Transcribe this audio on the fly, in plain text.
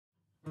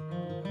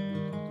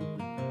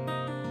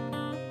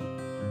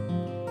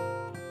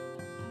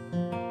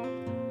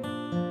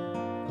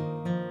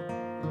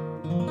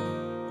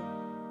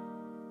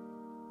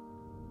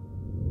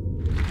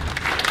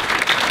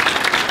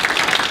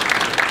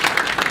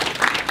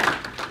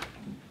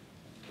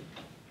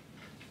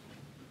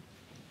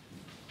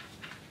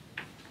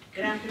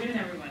afternoon,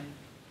 everyone.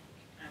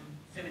 I'm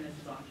assuming this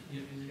is on.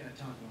 You just got to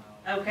talk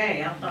loud.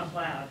 Okay, I'll talk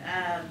loud.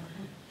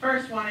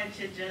 First, wanted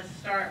to just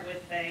start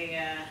with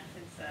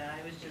since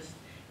I was just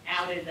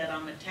outed that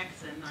I'm a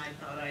Texan, I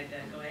thought I'd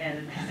go ahead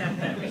and accept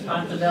that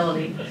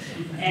responsibility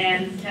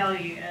and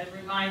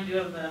remind you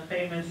of the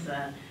famous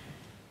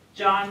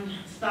John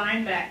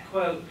Steinbeck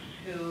quote,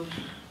 who,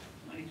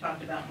 when he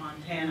talked about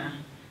Montana,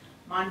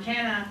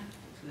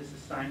 this is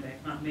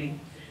Steinbeck, not me,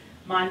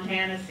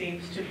 Montana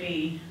seems to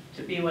me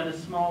to be what a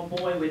small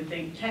boy would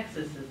think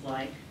Texas is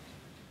like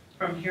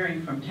from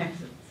hearing from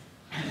Texans.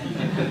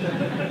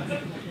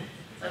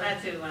 So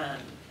that's who,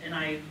 and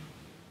I,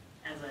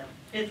 as a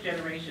fifth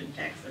generation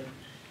Texan,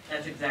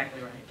 that's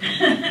exactly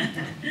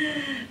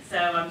right. So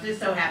I'm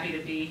just so happy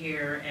to be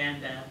here,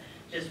 and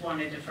just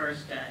wanted to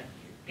first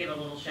give a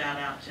little shout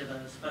out to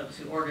those folks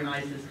who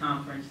organized this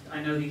conference.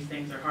 I know these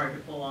things are hard to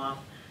pull off,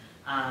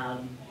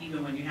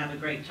 even when you have a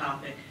great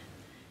topic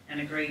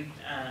and a great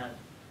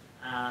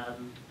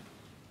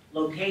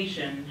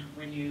location.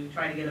 When you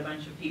try to get a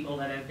bunch of people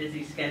that have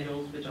busy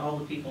schedules, which all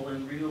the people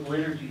in renewable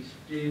energies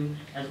do,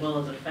 as well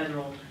as some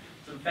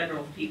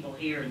federal people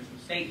here and some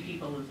state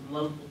people and some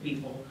local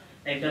people,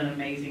 they've done an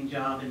amazing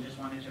job, and just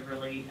wanted to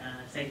really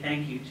say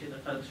thank you to the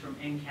folks from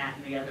NCAT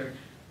and the other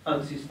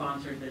folks who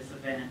sponsored this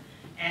event.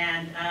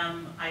 And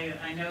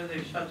I know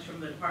there's folks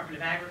from the Department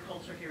of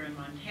Agriculture here in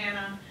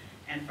Montana,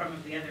 and from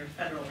the other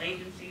federal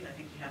agencies. I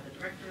think you have the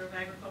Director of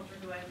Agriculture,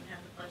 who I haven't had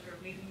the pleasure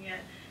of meeting yet,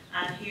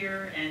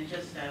 here, and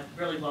just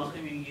really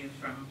welcoming you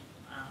from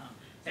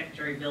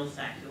Secretary Bill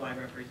Sack, who I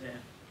represent.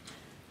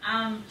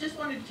 Just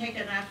wanted to take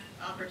an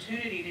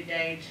opportunity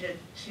today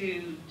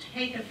to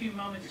take a few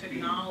moments to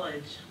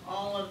acknowledge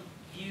all of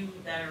you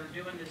that are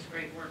doing this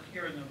great work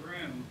here in the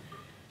room.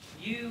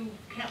 You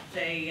kept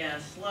a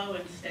slow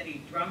and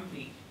steady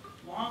drumbeat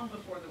long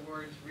before the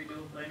words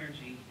renewable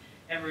energy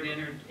ever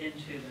entered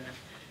into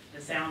the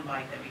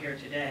soundbite that we hear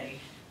today.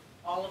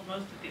 Most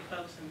of the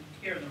folks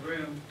here in the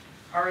room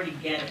already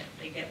get it.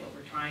 They get what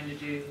we're trying to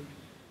do.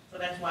 So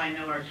that's why I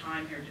know our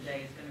time here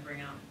today is going to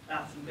bring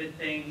about some good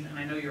things, and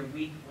I know your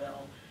week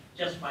will,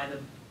 just by the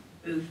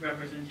booth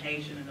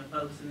representation and the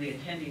folks in the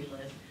attendee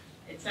list.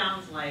 It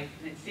sounds like,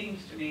 and it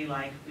seems to me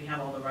like, we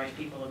have all the right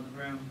people in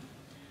the room.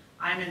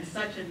 I'm in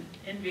such an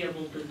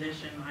enviable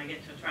position. I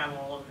get to travel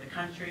all over the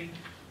country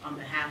on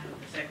behalf of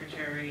the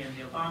Secretary and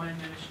the Obama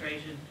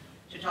administration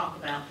to talk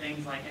about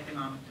things like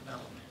economic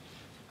development.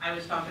 I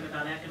was talking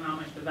about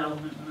economic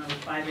development when I was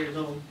 5 years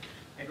old.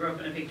 I grew up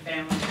in a big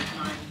family with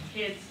 9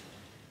 kids.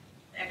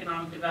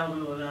 Economic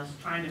development was us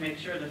trying to make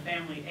sure the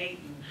family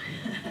ate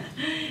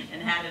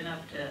and had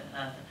enough to,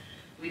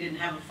 we didn't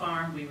have a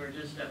farm. We were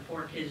just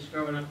poor kids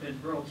growing up in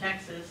rural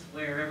Texas,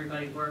 where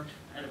everybody worked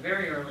at a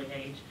very early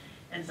age,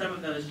 and some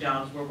of those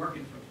jobs were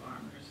working for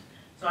farmers.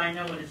 So I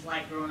know what it's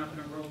like growing up in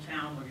a rural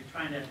town where you're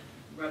trying to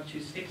rub 2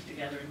 sticks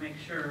together and make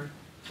sure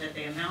that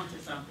they amount to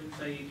something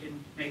so you can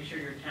make sure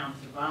your town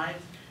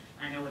survives.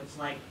 I know what it's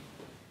like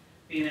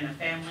being in a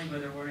family where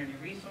there weren't any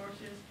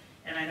resources,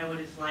 and I know what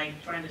it's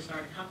like trying to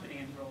start a company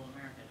in rural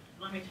America.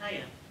 Let me tell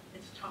you,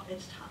 it's tough.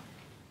 It's tough.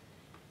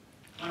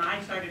 When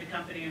I started a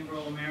company in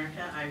rural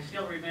America, I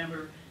still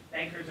remember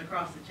bankers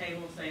across the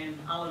table saying,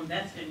 "I'll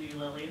invest in you,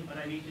 Lillian, but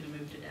I need you to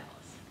move to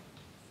Dallas."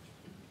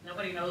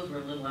 Nobody knows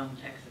where Little Elm,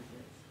 Texas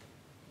is.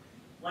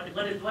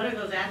 What are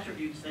those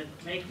attributes that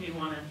make me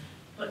want to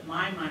put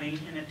my money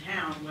in a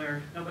town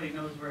where nobody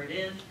knows where it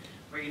is,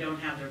 where you don't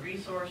have the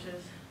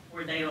resources,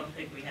 where they didn't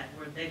think we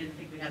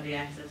had the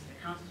access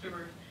to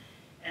customers,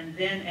 and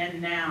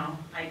now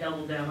I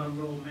double down on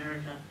rural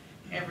America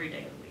every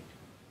day of the week.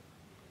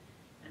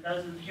 And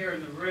those here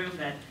in the room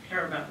that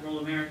care about rural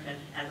America,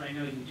 as I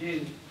know you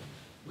do,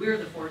 we're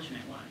the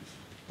fortunate ones.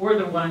 We're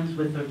the ones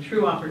with the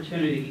true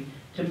opportunity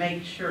to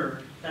make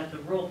sure that the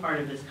rural part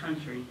of this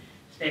country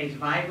stays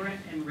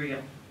vibrant and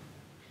real.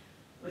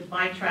 With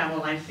my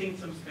travel, I've seen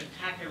some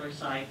spectacular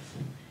sights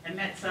and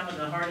met some of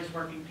the hardest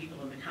working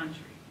people in the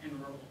country in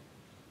rural.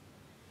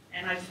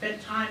 And I've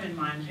spent time in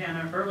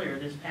Montana earlier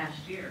this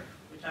past year,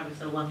 which I was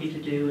so lucky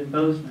to do in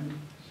Bozeman.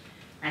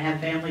 I have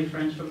family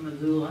friends from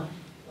Missoula,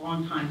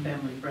 longtime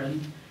family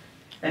friends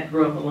that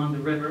grew up along the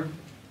river.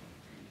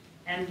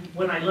 And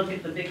when I look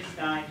at the big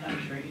sky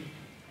country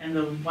and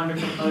the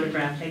wonderful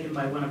photograph taken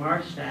by one of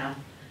our staff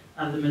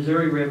of the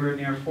Missouri River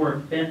near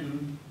Fort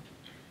Benton,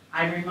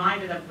 I'm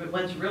reminded of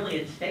what's really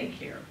at stake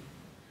here.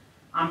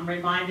 I'm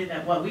reminded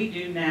that what we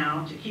do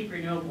now to keep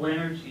renewable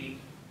energy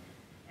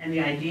and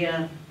the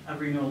idea of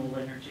renewable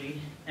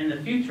energy and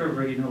the future of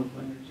renewable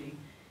energy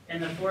in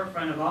the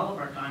forefront of all of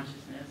our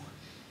consciousness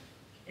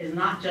is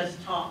not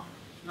just talk.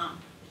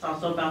 It's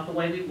also about the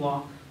way we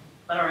walk,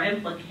 but our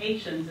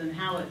implications and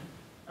how it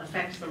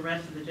affects the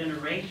rest of the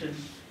generations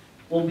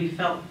will be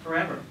felt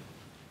forever.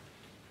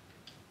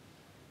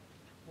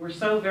 We're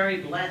so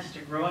very blessed to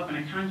grow up in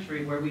a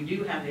country where we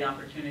do have the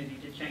opportunity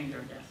to change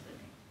our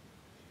destiny.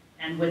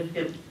 And with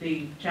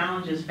the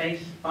challenges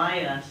faced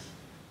by us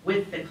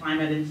with the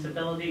climate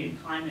instability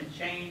and climate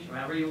change, or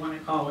however you want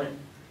to call it,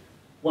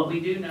 what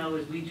we do know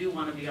is we do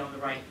want to be on the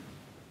right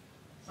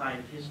side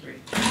of history.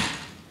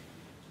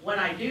 what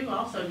I do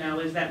also know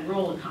is that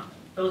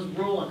those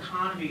rural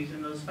economies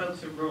and those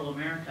folks in rural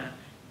America,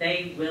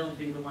 they will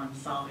be the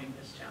ones solving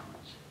this challenge.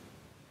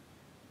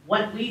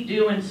 What we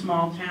do in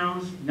small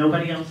towns,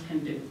 nobody else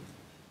can do.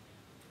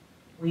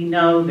 We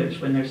know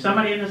when there's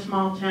somebody in a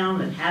small town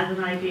that has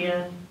an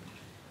idea,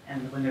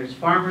 and when there's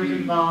farmers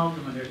involved,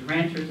 and when there's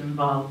ranchers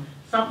involved,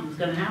 something's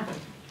going to happen.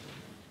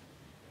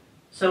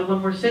 So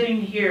when we're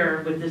sitting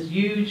here with this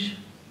huge,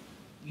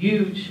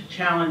 huge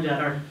challenge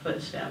at our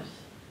footsteps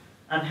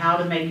of how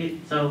to make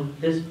it so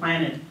this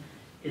planet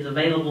is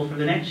available for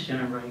the next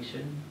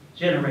generation,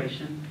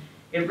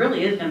 it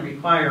really is going to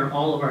require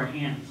all of our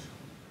hands.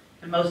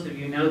 And most of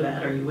you know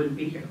that, or you wouldn't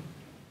be here.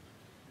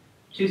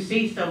 To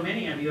see so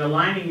many of you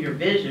aligning your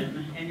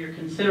vision and your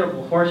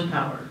considerable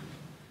horsepower,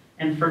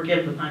 and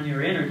forgive the pun,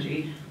 your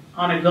energy,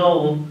 on a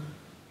goal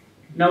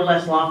no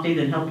less lofty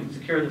than helping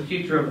secure the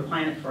future of the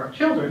planet for our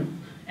children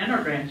and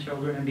our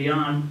grandchildren and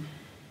beyond,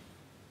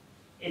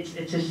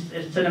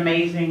 it's an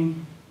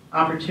amazing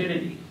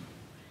opportunity.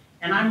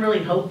 And I'm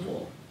really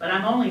hopeful, but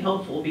I'm only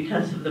hopeful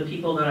because of the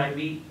people that I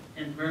meet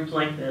in rooms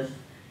like this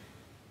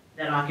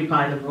that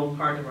occupy the rural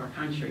part of our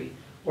country,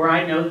 where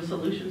I know the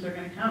solutions are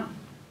going to come.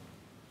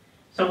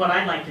 So what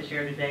I'd like to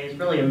share today is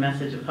really a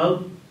message of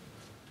hope.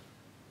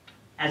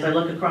 As I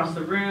look across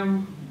the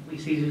room, we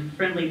see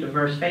friendly,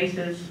 diverse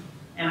faces,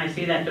 and I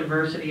see that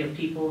diversity of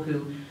people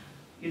who,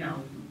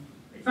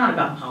 it's not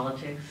about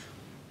politics,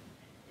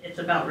 it's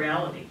about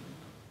reality.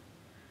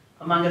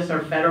 Among us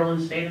are federal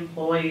and state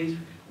employees,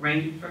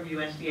 ranging from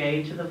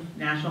USDA to the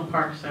National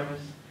Park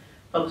Service,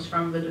 folks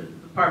from the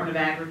Department of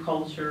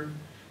Agriculture,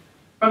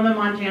 from the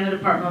Montana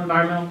Department of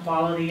Environmental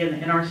Quality and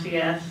the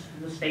NRCS,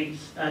 and the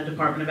state's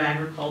Department of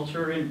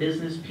Agriculture, and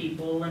business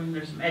people, and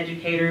there's some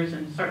educators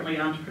and certainly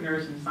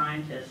entrepreneurs and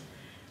scientists.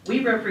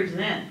 We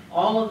represent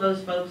all of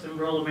those folks in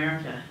rural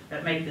America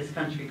that make this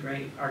country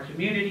great. Our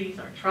communities,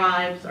 our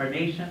tribes, our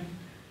nation.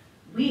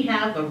 We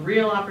have a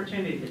real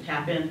opportunity to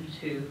tap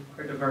into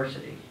our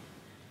diversity,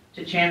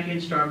 to champion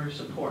stronger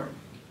support.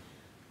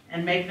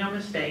 And make no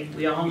mistake,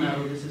 we all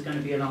know this is going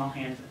to be an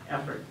all-hands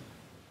effort.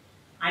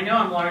 I know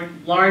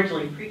I'm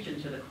largely preaching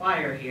to the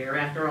choir here.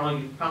 After all,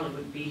 you probably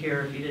wouldn't be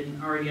here if you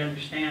didn't already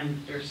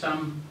understand there's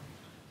some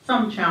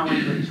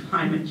challenge with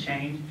climate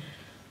change.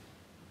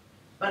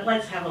 But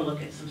let's have a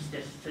look at some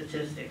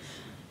statistics.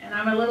 And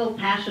I'm a little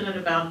passionate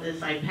about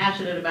this. I'm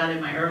passionate about it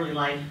in my early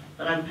life,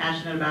 but I'm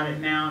passionate about it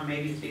now, and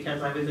maybe it's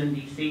because I was in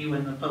DC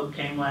when the Pope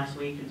came last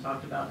week and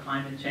talked about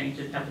climate change,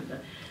 and happened to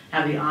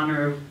have the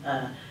honor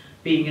of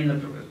being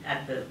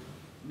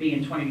me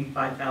and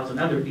 25,000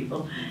 other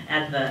people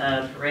at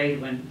the parade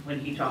when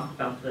he talked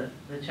about the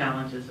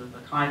challenges of the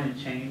climate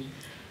change.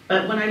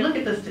 But when I look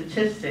at the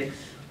statistics,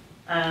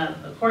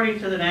 according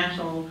to the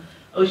National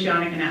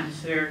Oceanic and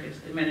Atmospheric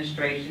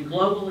Administration,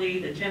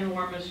 globally, the 10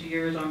 warmest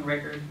years on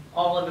record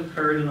all have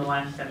occurred in the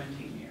last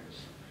 17 years.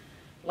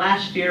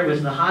 Last year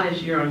was the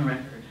hottest year on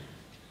record,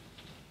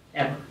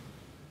 ever.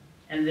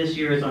 And this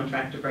year is on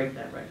track to break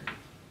that record.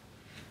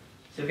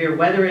 Severe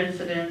weather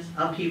incidents,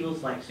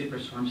 upheavals like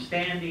Superstorm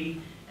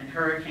Sandy and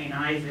Hurricane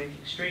Isaac,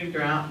 extreme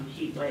drought and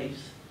heat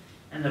waves,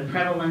 and the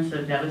prevalence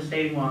of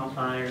devastating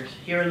wildfires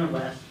here in the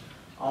West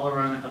all are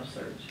on an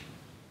upsurge.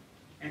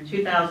 In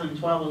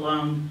 2012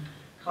 alone,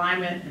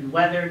 climate and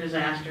weather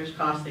disasters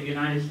cost the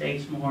United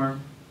States more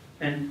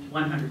than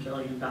 $100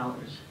 billion.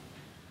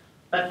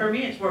 But for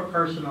me, it's more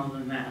personal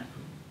than that.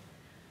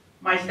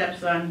 My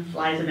stepson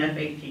flies an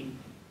F-18.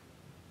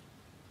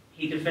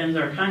 He defends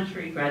our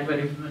country,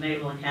 graduated from the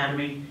Naval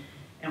Academy,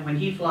 and when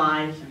he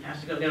flies and has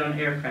to go get on an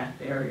aircraft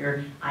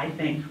carrier, I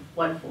think,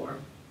 what for?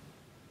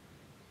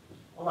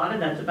 A lot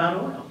of that's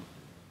about oil.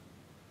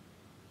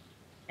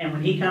 And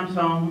when he comes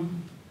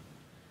home,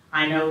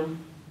 I know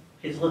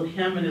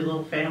him and his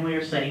little family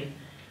are safe,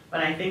 but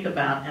I think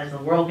about, as the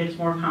world gets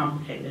more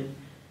complicated,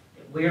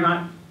 if we're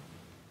not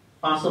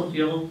fossil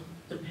fuel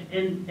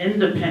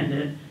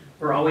independent,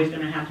 we're always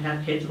going to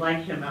have kids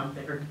like him out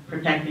there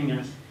protecting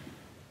us.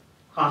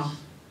 Costs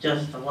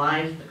just to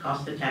lives, the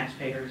cost to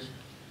taxpayers,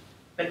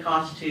 the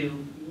cost to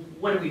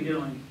what are we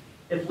doing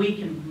if we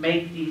can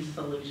make these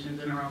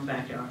solutions in our own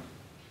backyard.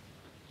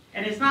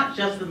 And it's not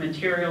just the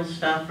material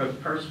stuff or the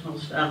personal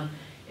stuff,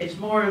 it's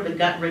more of the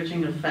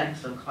gut-wrenching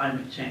effects of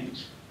climate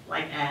change,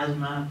 like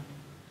asthma,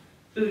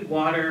 food,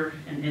 water,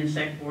 and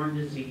insect-borne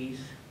disease.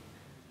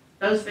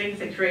 Those things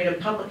that create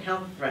a public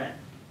health threat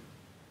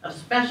of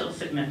special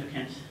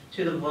significance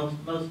to the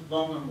most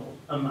vulnerable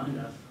among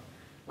us,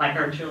 like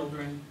our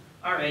children,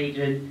 our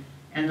aged,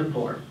 and the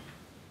poor.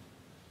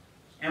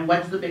 And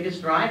what's the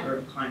biggest driver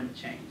of climate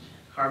change?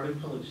 Carbon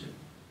pollution.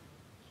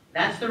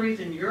 That's the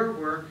reason your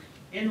work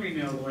in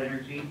renewable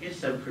energy is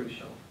so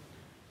crucial.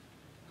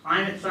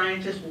 Climate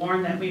scientists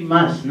warn that we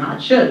must,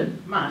 not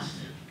should, must,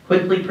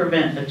 quickly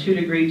prevent a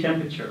 2-degree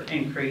temperature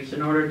increase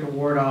in order to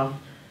ward off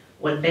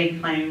what they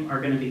claim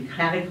are going to be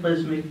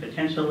cataclysmic,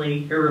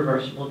 potentially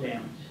irreversible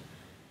damage.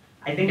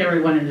 I think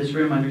everyone in this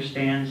room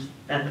understands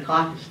that the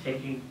clock is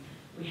ticking.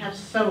 We have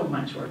so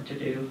much work to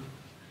do.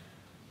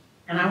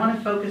 And I want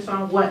to focus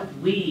on what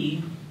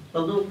we the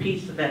little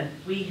piece that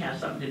we have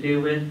something to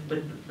do with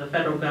the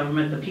federal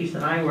government, the piece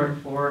that I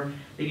work for,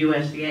 the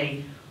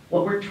USDA,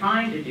 what we're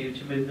trying to do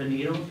to move the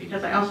needle,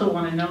 because I also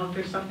want to know if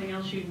there's something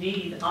else you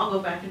need, I'll go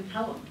back and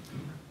tell them.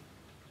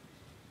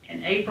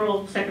 In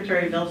April,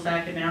 Secretary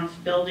Vilsack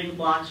announced building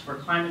blocks for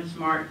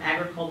climate-smart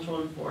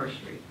agricultural and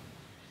forestry.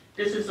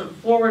 This is a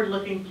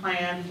forward-looking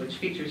plan which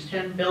features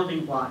 10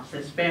 building blocks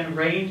that span a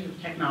range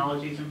of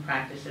technologies and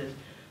practices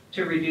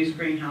to reduce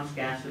greenhouse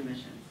gas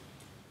emissions.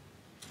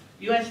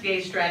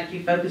 USDA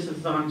strategy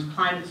focuses on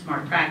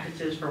climate-smart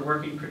practices for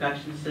working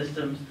production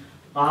systems,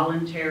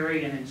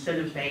 voluntary and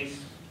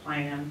incentive-based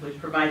plan, which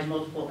provides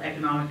multiple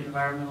economic and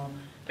environmental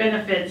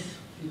benefits,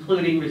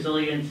 including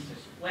resilience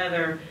to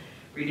weather,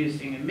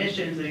 reducing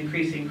emissions, and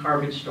increasing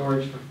carbon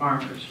storage for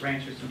farmers,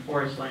 ranchers, and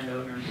forest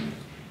landowners.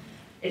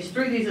 It's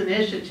through these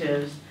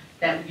initiatives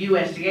that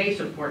USDA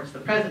supports the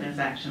President's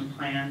Action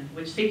Plan,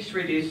 which seeks to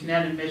reduce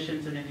net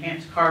emissions and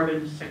enhance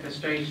carbon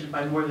sequestration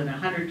by more than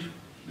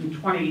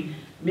 120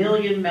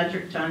 million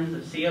metric tons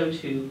of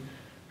CO2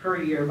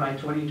 per year by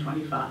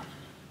 2025.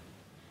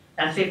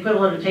 That's the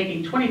equivalent of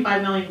taking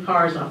 25 million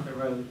cars off the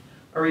road,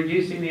 or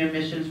reducing the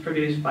emissions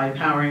produced by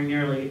powering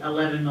nearly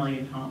 11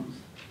 million homes.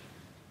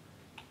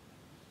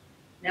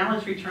 Now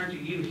let's return to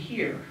you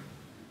here.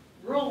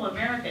 Rural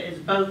America is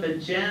both a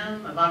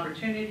gem of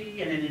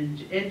opportunity and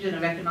an engine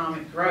of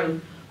economic growth,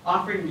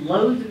 offering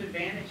loads of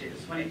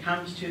advantages when it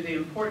comes to the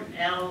important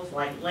L's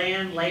like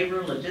land,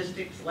 labor,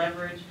 logistics,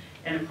 leverage,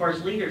 and of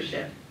course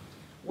leadership.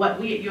 What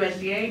we at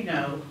USDA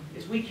know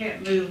is we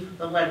can't move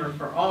the lever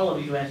for all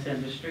of U.S.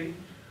 industry,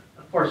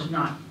 of course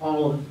not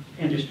all of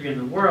industry in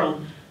the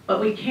world,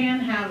 but we can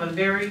have a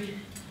very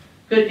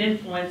good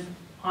influence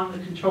on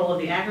the control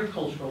of the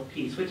agricultural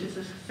piece, which is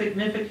a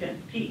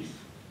significant piece.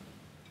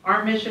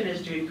 Our mission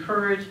is to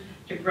encourage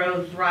to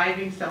grow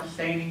thriving,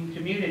 self-sustaining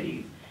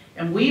communities,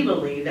 and we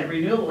believe that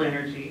renewable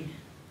energy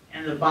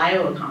and the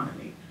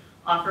bioeconomy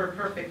offer a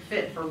perfect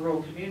fit for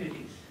rural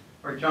communities,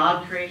 for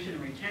job creation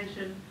and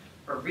retention,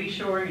 for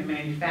reshoring and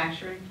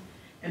manufacturing,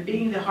 and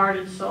being the heart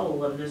and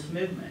soul of this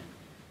movement.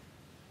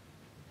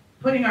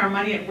 Putting our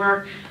money at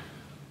work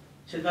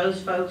to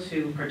those folks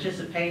who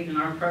participate in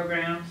our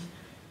programs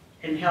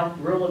and help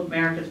rural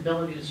America's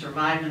ability to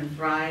survive and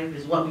thrive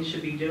is what we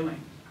should be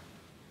doing.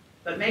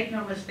 But make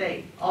no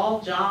mistake,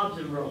 all jobs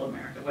in rural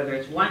America, whether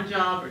it's one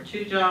job or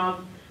two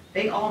jobs,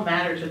 they all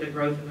matter to the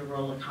growth of the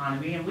rural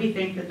economy, and we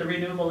think that the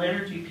renewable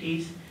energy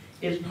piece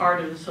is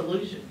part of the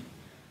solution.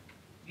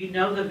 You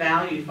know the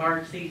value far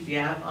exceeds the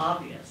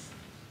obvious.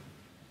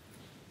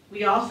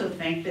 We also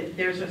think that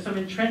there's some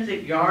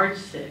intrinsic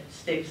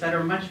yardsticks that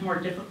are much more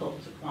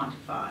difficult to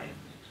quantify,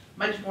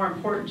 much more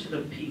important to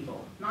the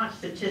people, not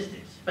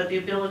statistics, but the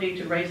ability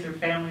to raise their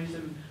families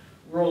in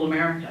rural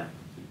America.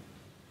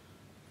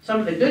 Some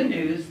of the good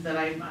news that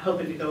I'm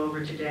hoping to go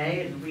over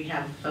today, and we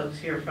have folks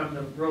here from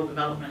the Rural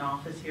Development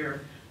Office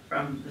here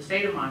from the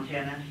state of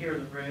Montana here in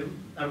the room,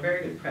 a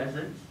very good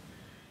presence,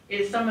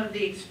 is some of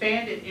the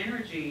expanded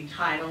energy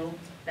title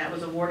that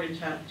was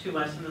awarded to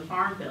us in the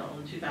Farm Bill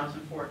in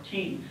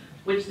 2014,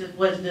 which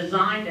was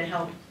designed to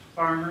help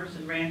farmers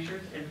and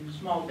ranchers and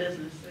small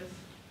businesses,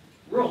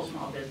 rural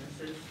small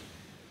businesses,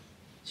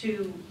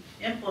 to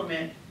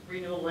implement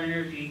renewable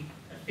energy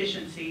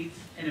efficiencies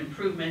and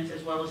improvements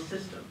as well as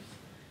systems.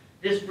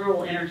 This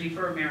Rural Energy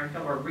for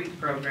America, or REAP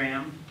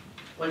program,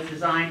 was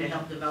designed to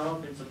help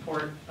develop and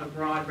support a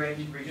broad range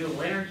of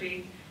renewable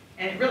energy,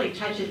 and it really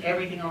touches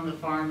everything on the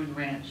farm and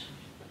ranch,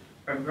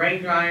 from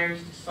grain dryers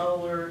to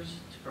solars,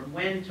 from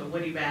wind to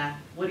woody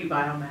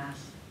biomass.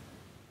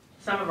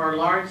 Some of our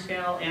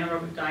large-scale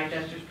anaerobic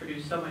digesters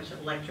produce so much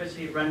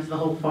electricity it runs the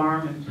whole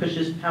farm and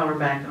pushes power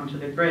back onto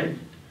the grid.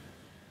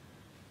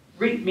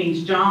 REAP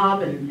means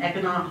jobs and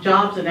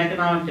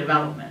economic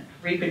development.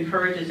 REAP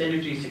encourages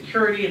energy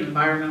security and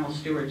environmental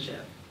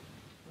stewardship.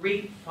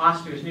 REAP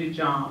fosters new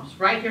jobs.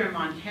 Right here in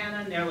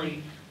Montana,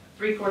 nearly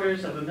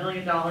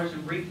 $750,000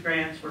 in REAP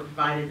grants were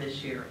provided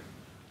this year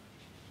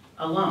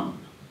alone,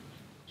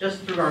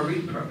 just through our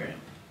REAP program.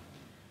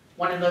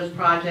 One of those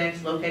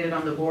projects, located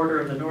on the border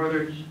of the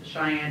Northern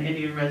Cheyenne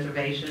Indian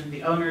Reservation,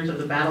 the owners of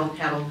the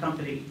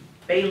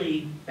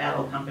Bailey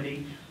Battle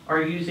Company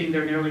are using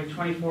their nearly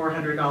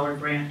 $2,400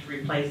 grant to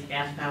replace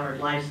gas-powered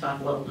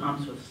livestock well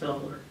pumps with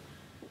solar.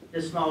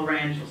 This small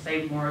ranch will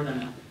save more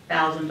than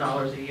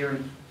 $1,000 a year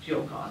in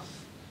fuel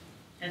costs.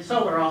 And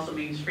solar also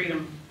means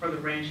freedom for the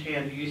ranch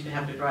hand who used to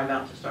have to drive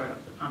out to start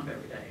up the pump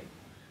every day.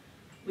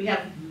 We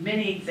have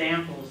many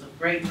examples of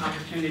great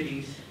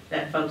opportunities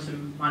that folks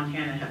in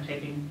Montana have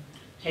taken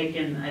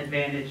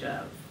advantage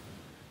of.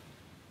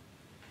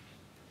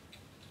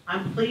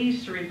 I'm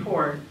pleased to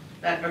report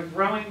that a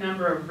growing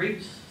number of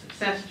REAP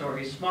success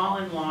stories, small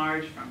and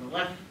large, from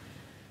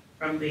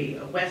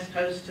the west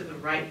coast to the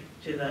right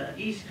to the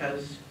east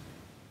coast,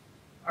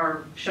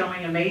 are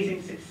showing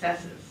amazing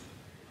successes,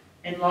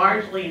 and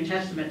largely in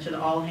testament to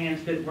the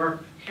all-hands good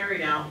work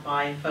carried out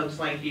by folks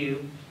like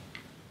you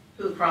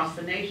who across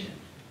the nation.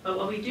 But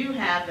what we do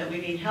have that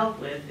we need help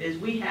with is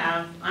we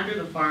have, under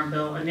the Farm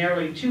Bill, a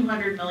nearly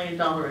 $200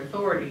 million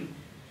authority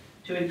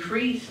to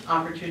increase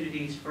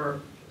opportunities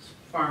for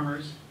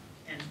farmers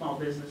and small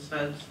business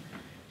folks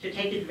to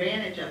take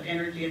advantage of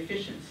energy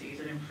efficiencies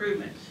and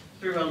improvements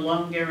through a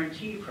loan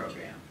guarantee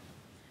program.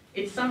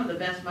 It's some of the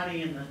best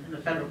money in the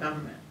federal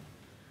government.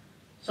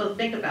 So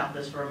think about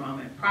this for a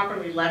moment.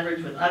 Properly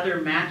leveraged with other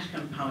match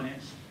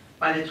components,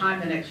 by the time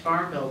the next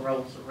farm bill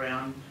rolls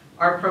around,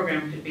 our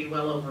program could be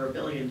well over $1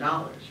 billion.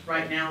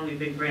 Right now, we've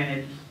been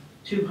granted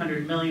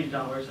 $200 million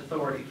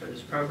authority for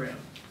this program.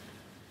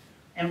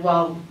 And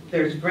while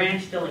there's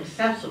grants still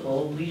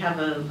accessible, we have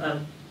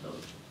a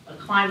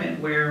climate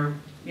where,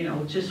 you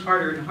know, it's just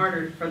harder and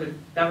harder for the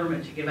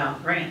government to give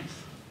out grants.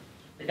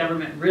 The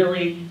government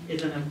really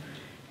is in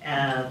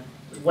a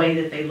way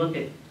that they look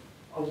at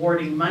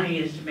awarding money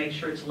is to make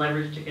sure it's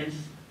leveraged against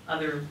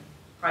other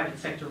private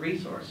sector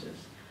resources.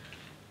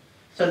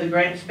 So the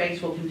grant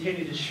space will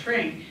continue to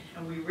shrink,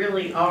 and we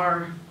really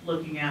are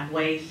looking at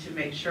ways to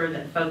make sure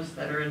that folks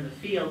that are in the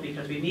field,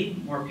 because we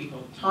need more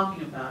people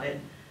talking about it,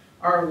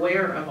 are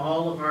aware of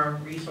all of our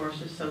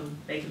resources so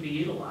they can be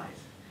utilized.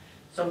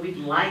 So we'd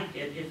like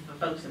it if the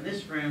folks in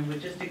this room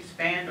would just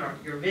expand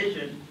your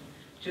vision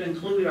to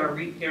include our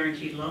REAP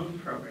guaranteed loan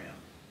program.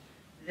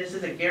 This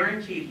is a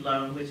guaranteed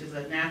loan, which is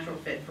a natural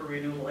fit for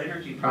renewable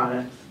energy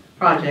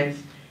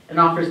projects, and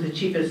offers the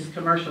cheapest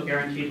commercial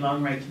guaranteed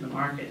loan rates in the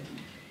market.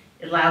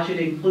 It allows you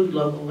to include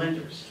local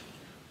lenders.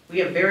 We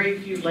have very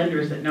few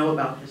lenders that know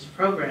about this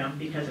program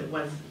because it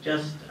was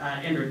just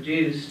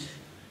introduced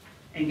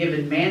and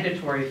given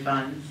mandatory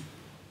funds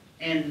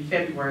in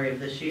February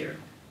of this year.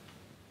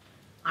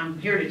 I'm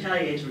here to tell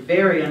you it's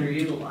very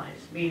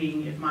underutilized,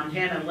 meaning if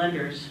Montana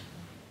lenders,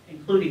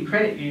 including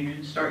credit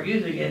unions, start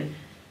using it,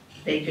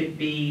 they could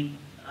be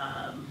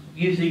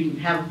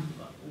have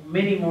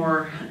many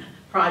more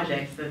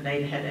projects than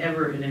they had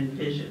ever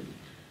envisioned.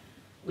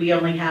 We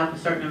only have a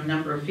certain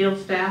number of field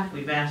staff.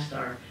 We've asked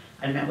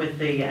I met with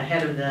the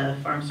head of the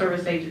Farm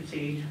Service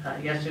Agency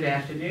yesterday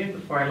afternoon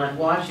before I left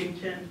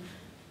Washington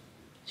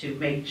to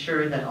make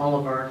sure that all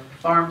of our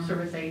Farm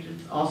Service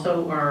agents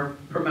also are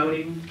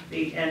promoting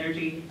the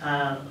energy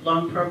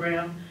loan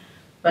program.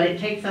 But it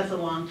takes us a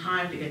long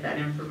time to get that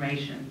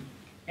information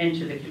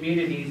into the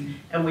communities,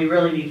 and we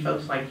really need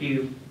folks like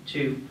you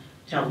to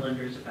tell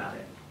lenders about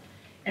it.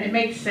 And it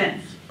makes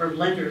sense for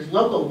lenders,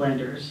 local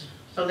lenders,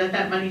 so that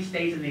that money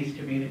stays in these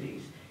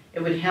communities.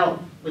 It would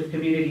help with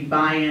community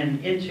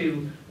buy-in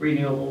into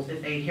renewables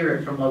if they hear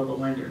it from local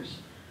lenders.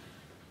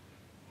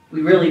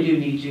 We really do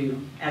need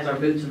you as our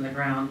boots in the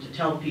ground to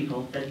tell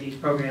people that these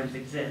programs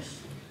exist.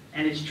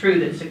 And it's true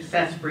that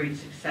success breeds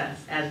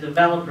success. As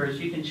developers,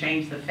 you can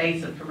change the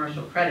face of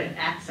commercial credit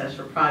access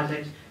for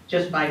projects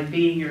just by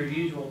being your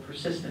usual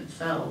persistent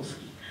selves,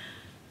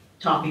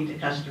 talking to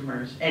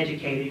customers,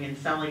 educating and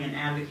selling and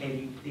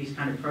advocating for these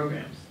kind of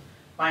programs.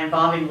 By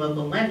involving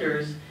local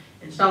lenders,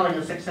 installing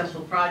a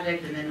successful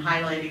project, and then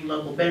highlighting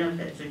local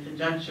benefits in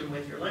conjunction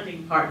with your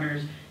lending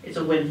partners, it's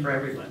a win for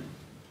everyone.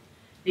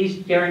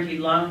 These guaranteed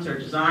loans are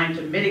designed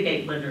to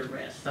mitigate lender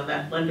risk, so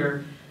that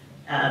lender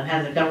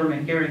has a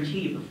government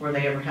guarantee before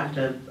they ever have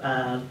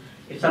to,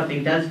 if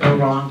something does go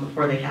wrong,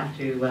 before they have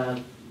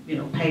to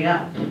pay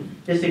up.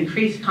 This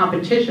increased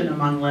competition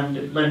among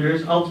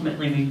lenders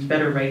ultimately means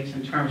better rates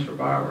and terms for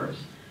borrowers.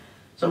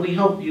 So we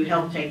hope you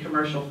help take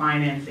commercial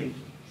financing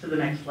to the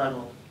next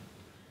level.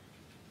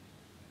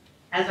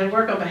 As I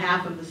work on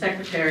behalf of the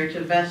Secretary to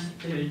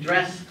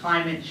address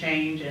climate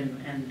change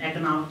and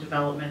economic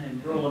development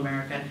in rural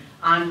America,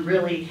 I'm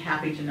really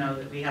happy to know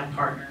that we have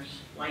partners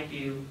like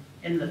you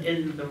in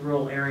the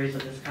rural areas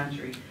of this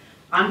country.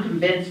 I'm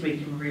convinced we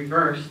can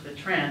reverse the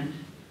trend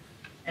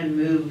and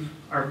move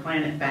our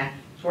planet back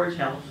towards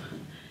health.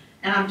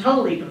 And I'm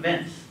totally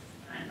convinced.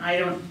 I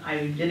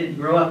didn't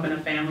grow up in a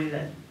family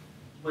that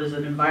was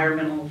an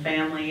environmental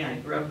family. I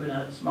grew up in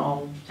a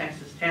small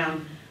Texas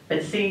town.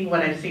 But seeing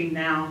what I've seen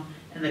now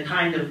and the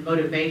kind of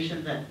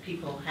motivation that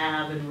people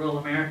have in rural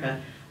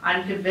America,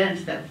 I'm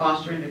convinced that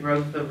fostering the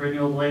growth of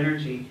renewable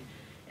energy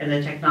and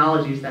the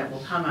technologies that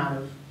will come out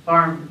of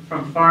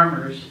from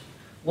farmers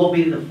will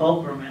be the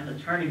fulcrum and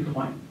the turning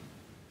point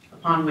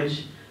upon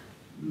which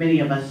many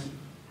of us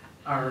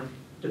are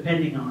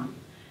depending on.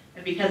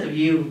 And because of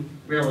you,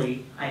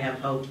 really, I have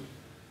hope.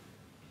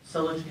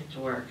 So let's get to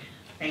work.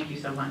 Thank you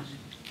so much.